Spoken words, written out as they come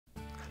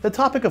The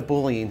topic of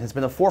bullying has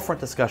been a forefront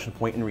discussion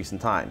point in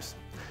recent times.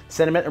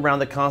 Sentiment around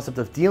the concept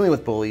of dealing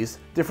with bullies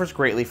differs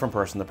greatly from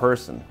person to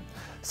person.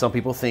 Some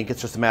people think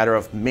it's just a matter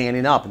of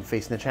manning up and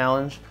facing the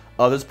challenge.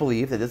 Others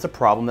believe that it's a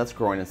problem that's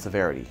growing in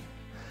severity.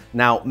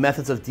 Now,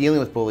 methods of dealing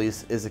with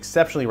bullies is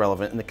exceptionally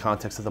relevant in the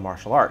context of the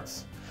martial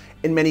arts.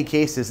 In many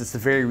cases, it's the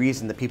very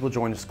reason that people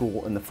join a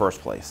school in the first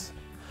place.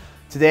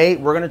 Today,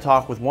 we're going to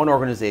talk with one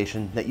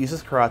organization that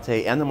uses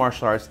karate and the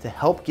martial arts to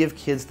help give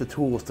kids the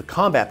tools to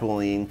combat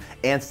bullying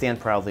and stand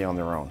proudly on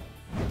their own.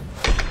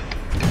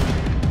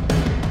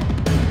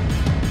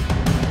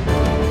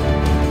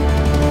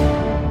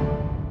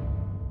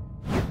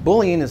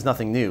 Bullying is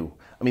nothing new.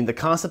 The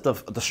concept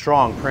of the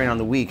strong preying on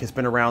the weak has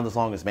been around as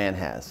long as man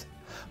has.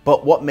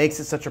 But what makes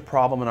it such a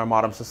problem in our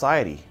modern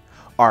society?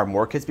 Are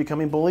more kids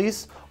becoming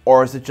bullies?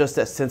 Or is it just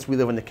that since we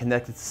live in a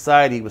connected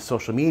society with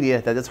social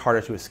media that it's harder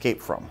to escape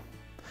from?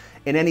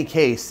 In any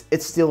case,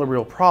 it's still a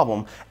real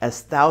problem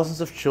as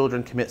thousands of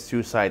children commit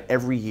suicide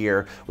every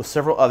year, with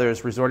several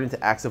others resorting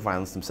to acts of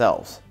violence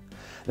themselves.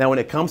 Now, when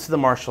it comes to the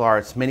martial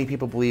arts, many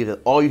people believe that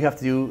all you have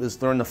to do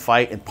is learn to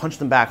fight and punch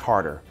them back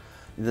harder.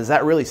 Does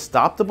that really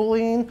stop the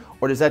bullying,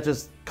 or does that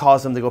just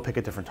cause them to go pick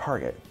a different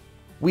target?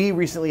 We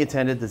recently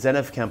attended the Zen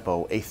of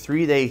Kempo, a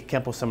 3-day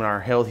Kempo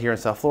seminar held here in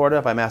South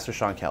Florida by Master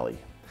Kelley.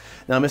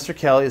 Now, Mr.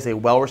 Kelley is a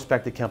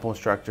well-respected Kempo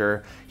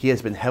instructor. He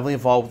has been heavily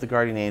involved with the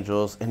Guardian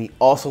Angels, and he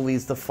also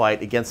leads the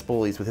fight against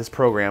bullies with his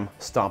program,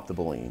 Stomp the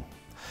Bullying.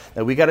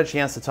 Now, we got a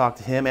chance to talk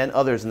to him and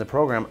others in the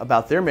program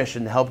about their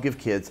mission to help give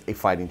kids a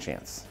fighting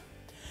chance.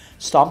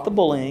 Stomp the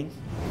Bullying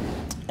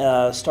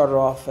started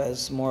off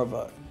as more of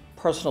a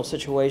personal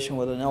situation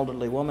with an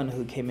elderly woman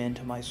who came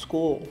into my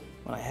school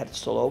when I had it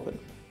still open.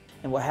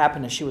 And what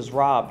happened is she was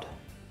robbed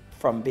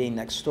from being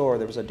next door.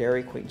 There was a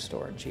Dairy Queen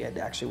store, and she had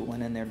actually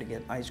went in there to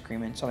get ice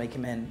cream, and somebody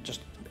came in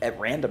just at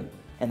random,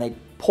 and they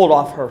pulled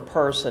off her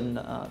purse and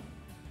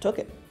took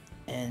it.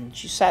 And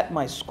she sat in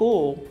my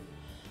school,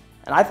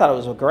 and I thought it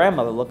was a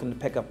grandmother looking to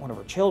pick up one of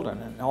her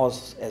children. And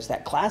as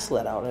that class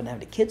let out, I didn't have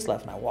any kids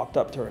left, and I walked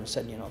up to her and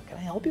said, can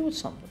I help you with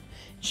something?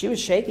 And she was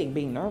shaking,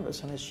 being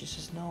nervous, and she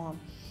says, no,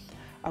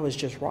 I was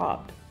just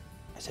robbed.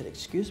 I said,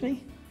 excuse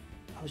me?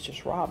 I was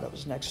just robbed. I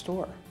was next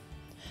door.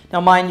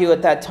 Now, mind you,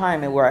 at that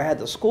time where I had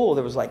the school,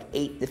 there was like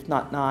 8, if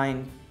not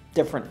 9,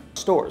 different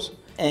stores.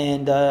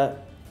 And I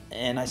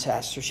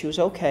asked her if she was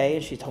okay,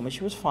 and she told me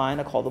she was fine.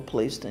 I called the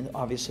police, and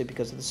obviously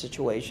because of the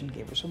situation,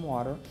 gave her some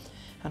water.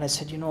 And I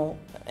said,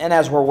 and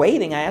as we're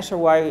waiting, I asked her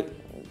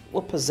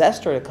what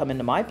possessed her to come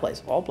into my place,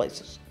 of all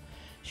places.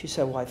 She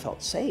said, well, I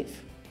felt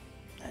safe.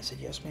 I said,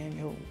 yes,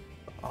 ma'am,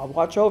 I'll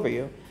watch over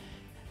you.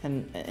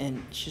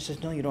 And she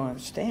says, no, you don't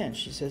understand.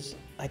 She says,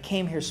 I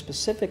came here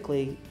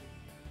specifically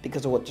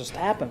because of what just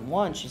happened.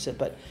 One, she said,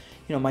 but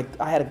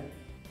I had a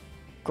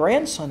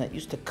grandson that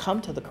used to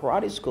come to the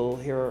karate school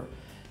here,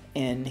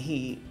 and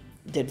he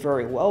did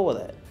very well with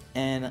it.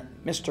 And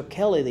Mr.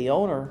 Kelley, the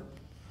owner,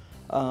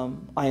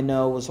 I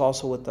know was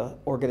also with the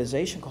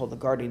organization called the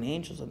Guardian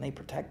Angels, and they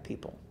protect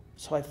people.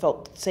 So I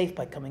felt safe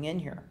by coming in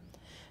here.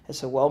 I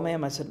said, well,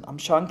 ma'am, I said, I'm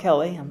Sean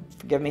Kelley.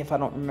 Forgive me if I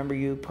don't remember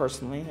you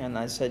personally. And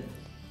I said,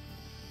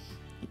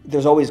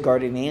 there's always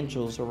Guardian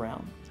Angels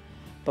around.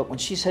 But when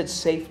she said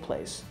safe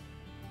place,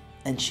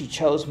 and she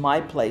chose my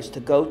place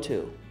to go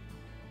to,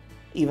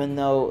 even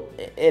though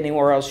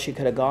anywhere else she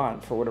could have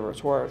gone for whatever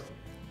it's worth,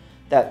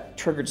 that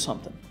triggered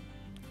something.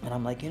 And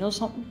I'm like, you know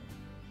something?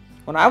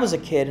 When I was a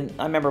kid, and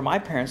I remember my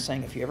parents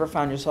saying, if you ever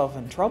found yourself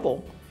in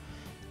trouble,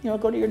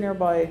 go to your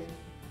nearby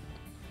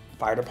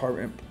fire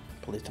department,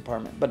 police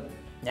department. But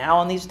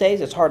now in these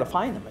days, it's hard to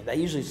find them. They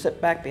usually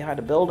sit back behind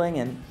a building,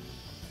 and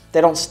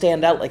they don't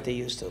stand out like they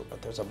used to.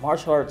 But there's a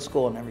martial arts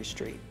school in every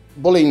street.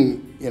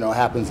 Bullying,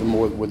 happens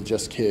more with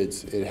just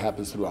kids. It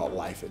happens throughout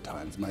life at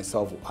times.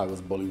 Myself, I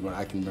was bullied when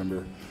I can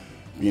remember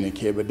being a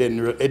kid, but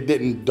it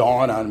didn't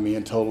dawn on me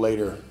until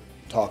later,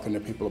 talking to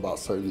people about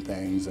certain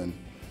things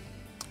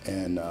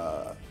and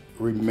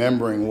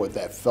remembering what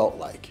that felt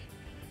like,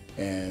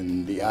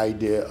 and the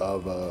idea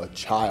of a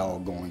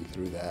child going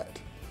through that.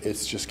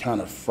 It's just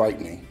kind of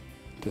frightening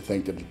to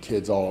think that the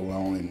kid's all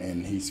alone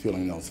and he's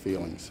feeling those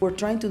feelings. We're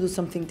trying to do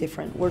something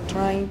different. We're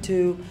trying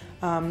to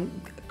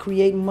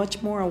create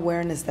much more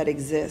awareness that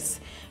exists.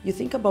 You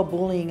think about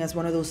bullying as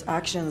one of those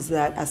actions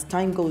that as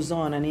time goes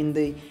on, and in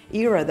the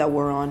era that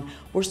we're on,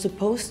 we're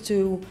supposed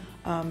to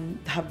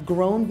have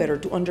grown better,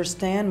 to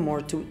understand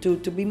more, to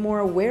be more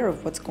aware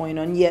of what's going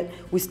on, yet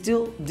we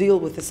still deal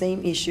with the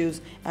same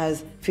issues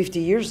as 50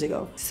 years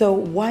ago. So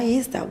why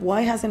is that?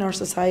 Why hasn't our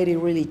society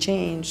really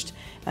changed,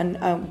 and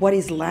what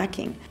is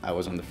lacking? I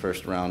was on the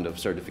first round of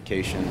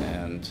certification,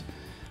 and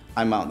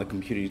I'm out in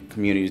the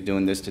communities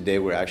doing this today.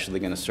 We're actually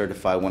going to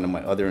certify one of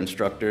my other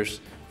instructors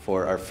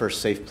for our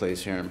first safe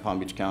place here in Palm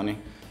Beach County.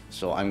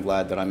 So I'm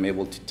glad that I'm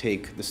able to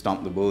take the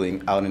Stomp the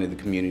Bullying out into the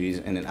communities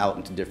and then out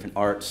into different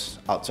arts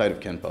outside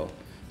of Kenpo.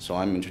 So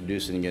I'm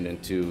introducing it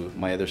into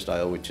my other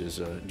style, which is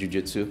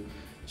Jiu-Jitsu.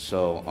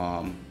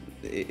 So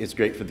it's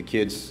great for the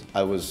kids.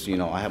 I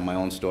have my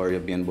own story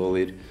of being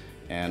bullied,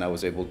 and I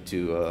was able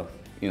to,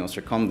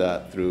 circum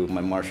that through my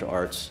martial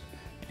arts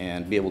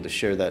and be able to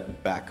share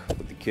that back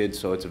with the kids.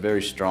 So it's a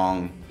very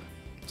strong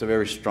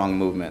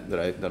movement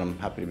that I'm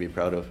happy to be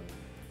proud of.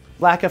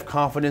 Lack of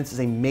confidence is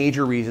a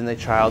major reason a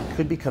child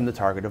could become the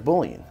target of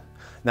bullying.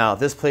 Now,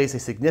 this plays a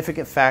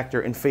significant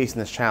factor in facing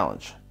this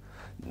challenge.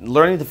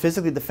 Learning to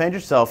physically defend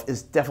yourself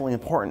is definitely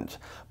important,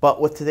 but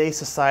with today's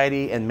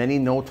society and many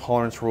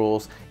no-tolerance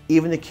rules,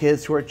 even the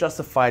kids who are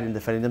justified in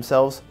defending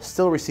themselves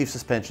still receive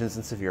suspensions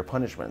and severe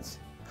punishments.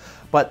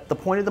 But the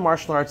point of the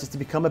martial arts is to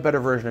become a better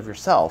version of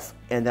yourself,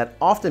 and that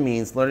often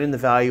means learning the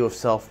value of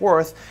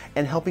self-worth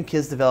and helping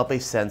kids develop a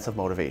sense of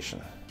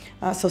motivation.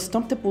 So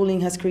Stomp the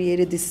Bullying has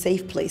created these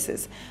safe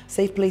places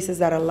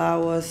that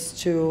allow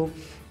us to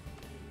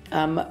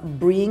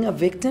bring a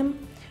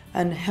victim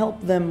and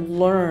help them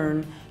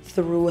learn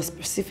through a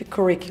specific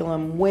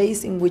curriculum,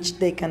 ways in which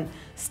they can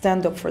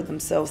stand up for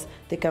themselves,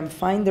 they can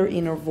find their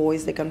inner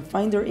voice, they can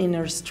find their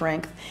inner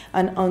strength,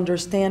 and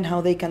understand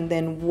how they can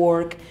then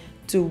work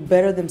to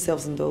better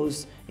themselves in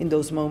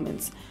those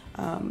moments.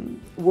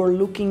 We're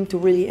looking to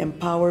really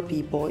empower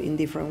people in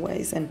different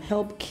ways and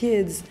help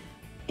kids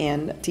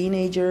and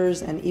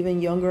teenagers and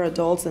even younger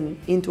adults and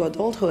into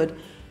adulthood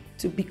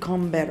to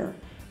become better,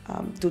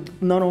 to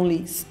not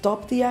only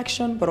stop the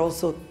action, but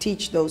also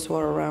teach those who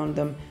are around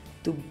them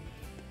to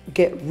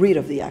get rid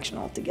of the action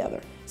altogether.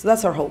 So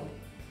that's our hope.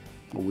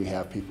 We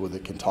have people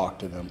that can talk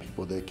to them,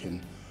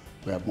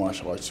 we have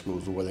martial arts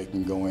schools where they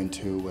can go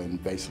into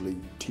and basically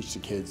teach the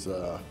kids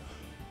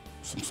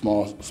some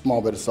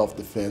small bit of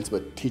self-defense,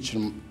 but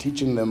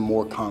teaching them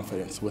more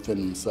confidence within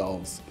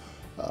themselves.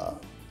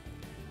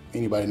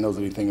 Anybody knows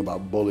anything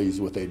about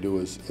bullies, what they do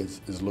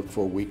is look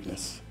for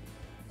weakness,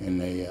 and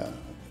they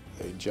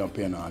jump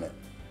in on it.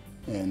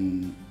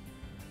 And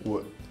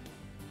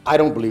I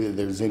don't believe that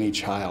there's any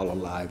child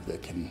alive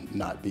that can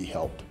not be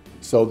helped.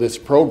 So this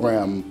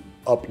program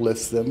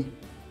uplifts them,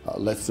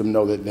 lets them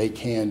know that they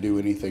can do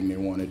anything they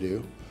want to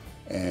do,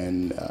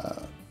 and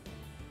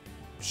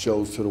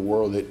shows to the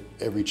world that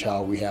every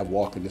child we have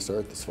walking this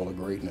earth is full of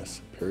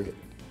greatness, period.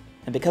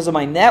 And because of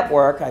my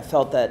network, I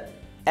felt that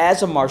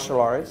as a martial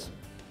artist,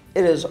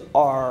 it is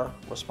our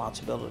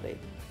responsibility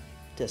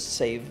to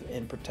save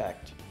and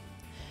protect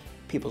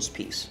people's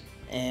peace.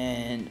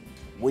 And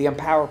we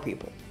empower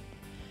people.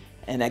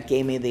 And that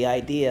gave me the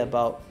idea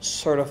about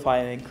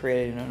certifying and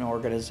creating an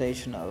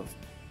organization of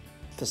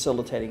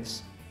facilitating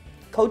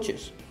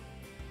coaches.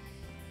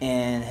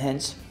 And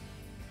hence,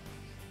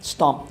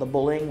 Stomp the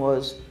Bullying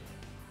was,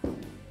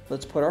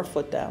 let's put our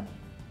foot down,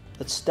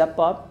 let's step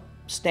up,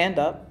 stand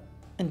up,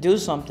 and do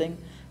something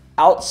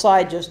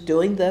outside just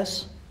doing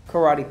this.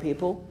 Karate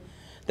people,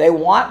 they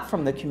want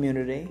from the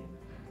community.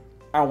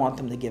 I want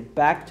them to give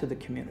back to the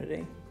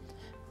community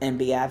and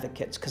be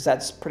advocates, because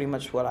that's pretty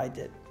much what I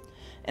did.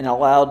 And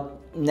allowed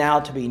now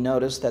to be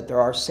noticed that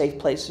there are safe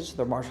places,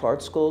 there are martial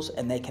arts schools,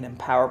 and they can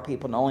empower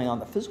people not only on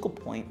the physical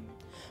point,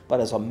 but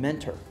as a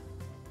mentor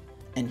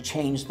and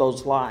change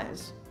those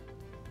lives.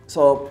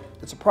 So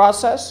it's a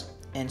process,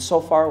 and so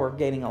far we're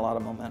gaining a lot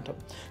of momentum,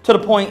 to the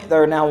point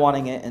they're now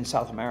wanting it in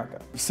South America.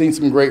 I've seen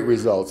some great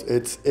results.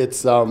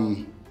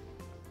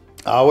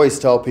 I always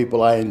tell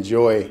people I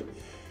enjoy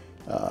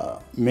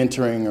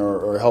mentoring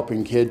or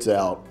helping kids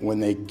out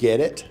when they get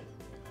it,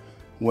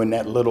 when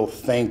that little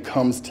thing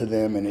comes to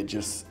them and it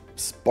just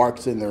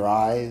sparks in their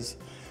eyes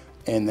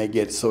and they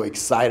get so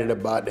excited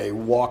about it. They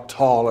walk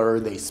taller,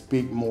 they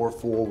speak more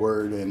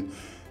forward,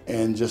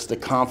 and just the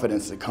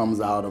confidence that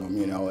comes out of them,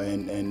 you know,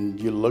 and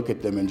you look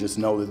at them and just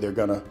know that they're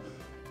gonna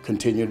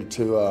continue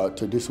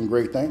to do some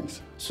great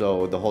things.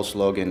 So the whole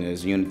slogan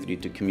is unity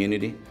to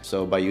community.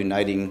 So by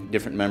uniting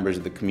different members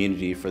of the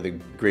community for the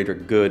greater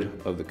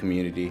good of the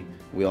community,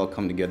 we all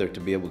come together to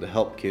be able to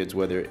help kids,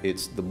 whether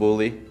it's the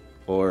bully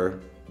or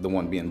the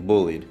one being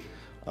bullied.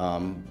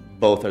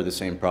 Both are the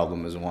same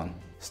problem as one.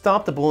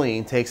 Stomp the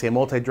Bullying takes a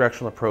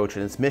multi-directional approach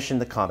in its mission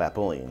to combat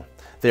bullying.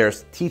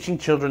 There's teaching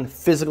children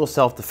physical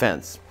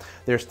self-defense.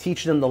 There's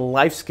teaching them the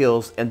life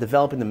skills and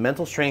developing the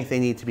mental strength they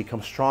need to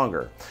become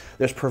stronger.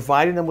 There's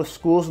providing them with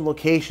schools and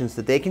locations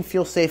that they can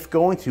feel safe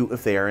going to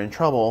if they are in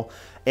trouble.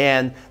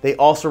 And they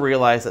also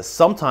realize that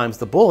sometimes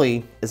the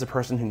bully is a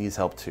person who needs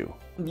help too.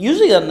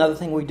 Usually another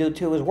thing we do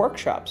too is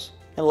workshops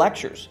and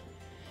lectures.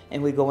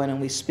 And we go in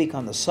and we speak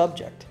on the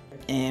subject.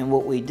 And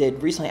what we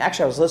did recently,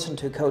 actually I was listening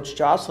to Coach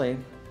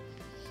Jocelyn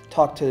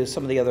talk to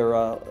some of the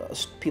other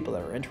people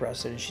that are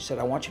interested, and she said,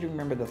 I want you to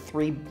remember the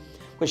three,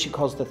 what she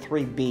calls the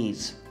 3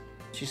 B's.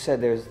 She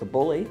said there's the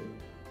bully,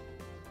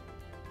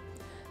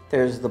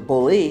 there's the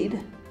bullied,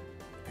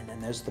 and then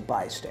there's the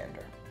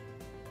bystander.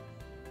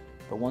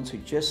 The ones who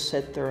just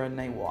sit there and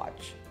they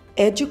watch.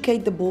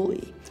 Educate the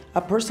bully.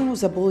 A person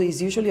who's a bully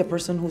is usually a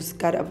person who's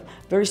got a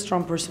very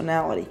strong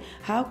personality.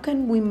 How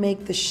can we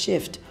make the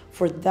shift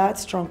for that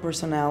strong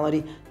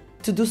personality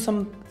to do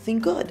something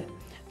good,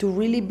 to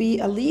really be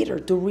a leader,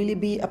 to really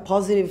be a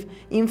positive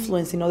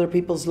influence in other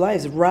people's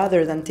lives,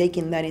 rather than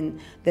taking that in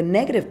the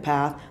negative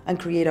path and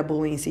create a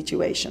bullying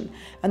situation.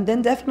 And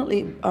then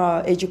definitely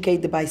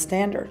educate the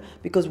bystander,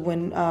 because when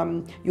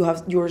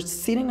you're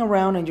sitting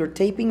around and you're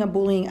taping a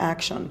bullying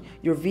action,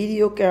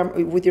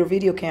 with your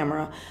video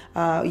camera,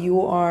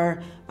 you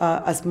are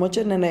as much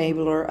an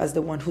enabler as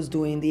the one who's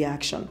doing the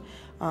action.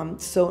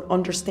 So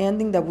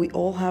understanding that we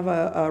all have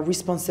a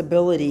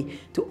responsibility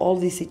to all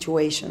these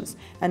situations,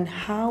 and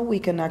how we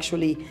can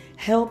actually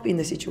help in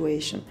the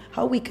situation,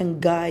 how we can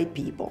guide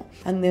people.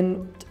 And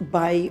then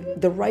by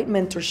the right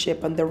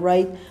mentorship and the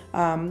right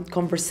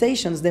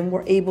conversations, then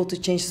we're able to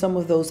change some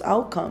of those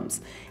outcomes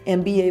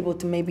and be able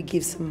to maybe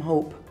give some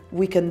hope.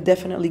 We can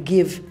definitely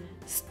give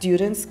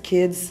students,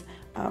 kids,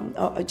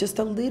 just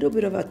a little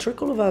bit of a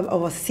trickle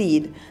of a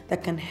seed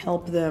that can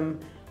help them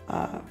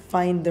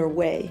find their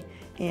way,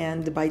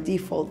 and by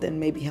default then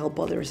maybe help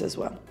others as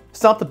well.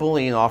 Stomp the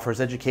Bullying offers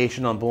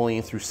education on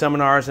bullying through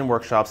seminars and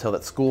workshops held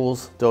at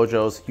schools,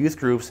 dojos, youth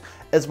groups,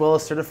 as well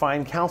as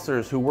certifying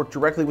counselors who work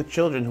directly with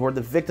children who are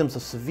the victims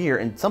of severe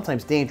and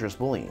sometimes dangerous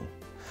bullying.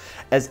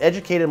 As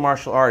educated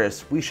martial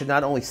artists, we should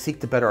not only seek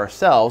to better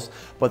ourselves,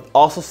 but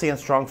also stand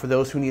strong for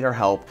those who need our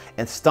help,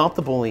 and Stomp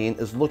the Bullying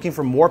is looking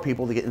for more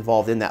people to get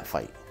involved in that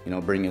fight. You know,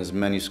 bringing as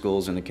many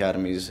schools and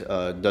academies,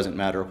 doesn't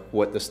matter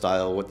what the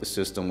style, what the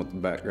system, what the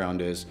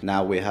background is.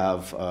 Now we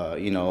have,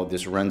 you know,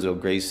 this Renzo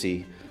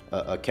Gracie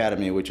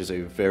Academy, which is a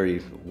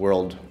very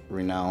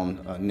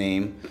world-renowned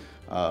name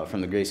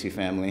from the Gracie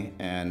family,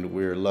 and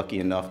we're lucky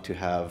enough to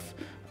have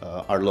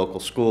our local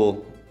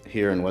school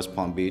here in West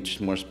Palm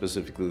Beach, more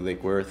specifically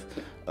Lake Worth,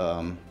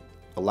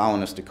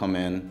 allowing us to come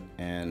in,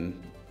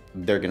 and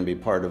they're going to be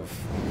part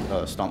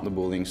of Stomp the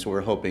Bullying. So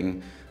we're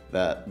hoping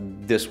that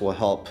this will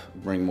help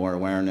bring more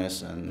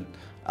awareness and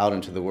out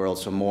into the world,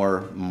 so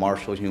more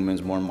martial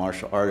humans, more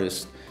martial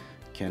artists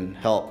can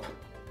help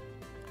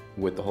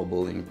with the whole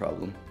bullying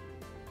problem.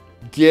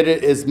 Get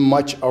it as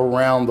much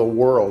around the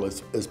world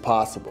as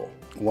possible.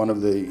 One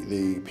of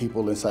the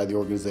people inside the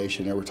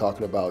organization, they were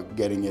talking about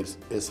getting it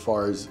as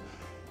far as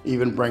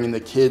even bringing the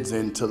kids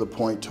in to the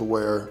point to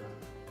where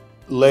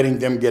letting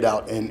them get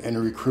out and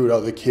recruit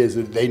other kids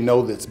that they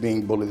know that's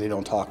being bullied, they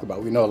don't talk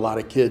about. We know a lot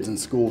of kids in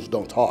schools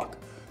don't talk.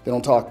 They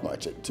don't talk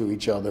much to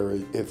each other,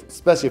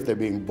 especially if they're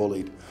being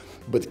bullied.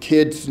 But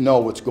kids know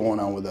what's going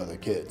on with other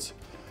kids.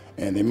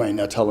 And they might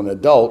not tell an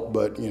adult,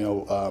 but you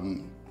know,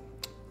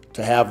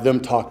 to have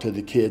them talk to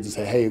the kids and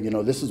say, hey, you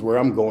know, this is where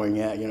I'm going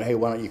at. You know, hey,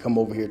 why don't you come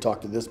over here and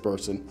talk to this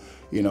person?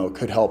 You know,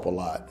 could help a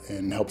lot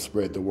and help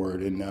spread the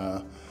word,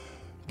 and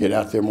get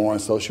out there more on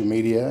social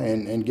media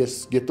and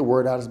get the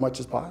word out as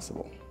much as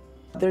possible.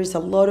 There's a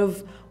lot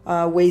of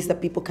ways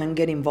that people can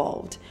get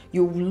involved.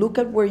 You look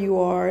at where you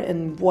are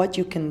and what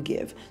you can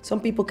give.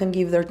 Some people can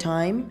give their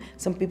time,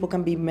 some people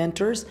can be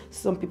mentors,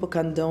 some people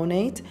can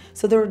donate.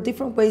 So there are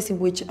different ways in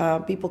which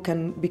people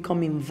can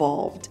become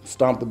involved.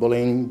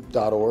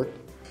 StompTheBullying.org.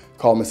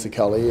 Call Mr.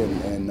 Kelley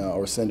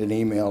or send an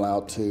email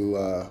out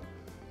to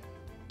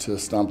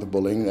Stomp the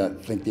Bullying. I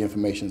think the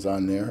information's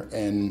on there,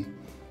 and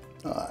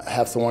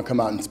have someone come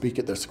out and speak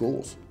at their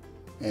schools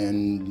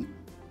and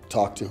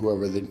talk to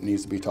whoever that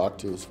needs to be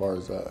talked to as far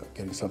as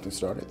getting something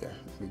started there.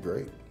 It'd be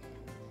great.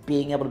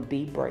 Being able to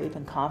be brave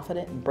and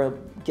confident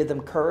and give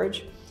them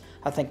courage.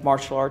 I think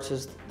martial arts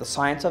is the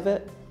science of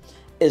it,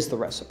 is the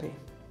recipe.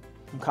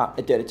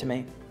 It did it to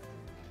me.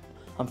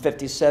 I'm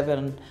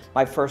 57.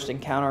 My first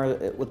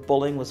encounter with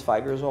bullying was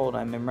 5 years old.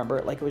 I remember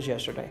it like it was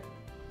yesterday.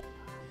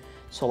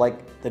 So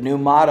like the new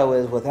motto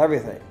is with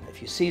everything,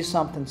 if you see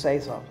something, say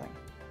something.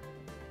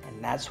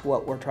 And that's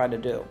what we're trying to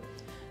do.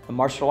 The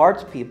martial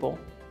arts people,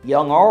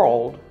 young or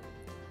old,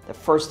 the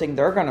first thing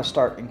they're going to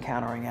start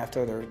encountering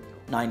after their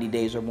 90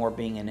 days or more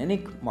being in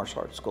any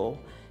martial arts school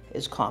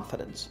is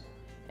confidence.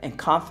 And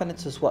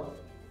confidence is what,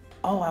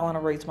 oh, I want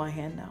to raise my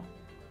hand now.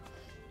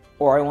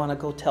 Or I want to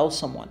go tell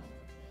someone.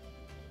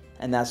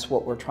 And that's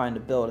what we're trying to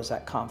build, is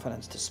that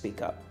confidence to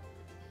speak up.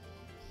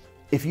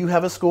 If you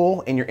have a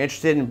school and you're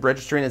interested in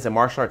registering as a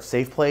martial arts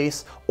safe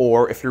place,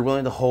 or if you're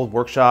willing to hold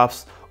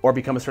workshops or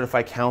become a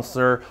certified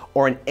counselor,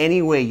 or in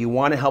any way you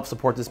want to help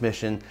support this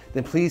mission,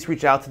 then please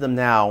reach out to them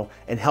now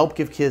and help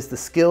give kids the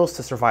skills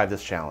to survive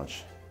this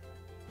challenge.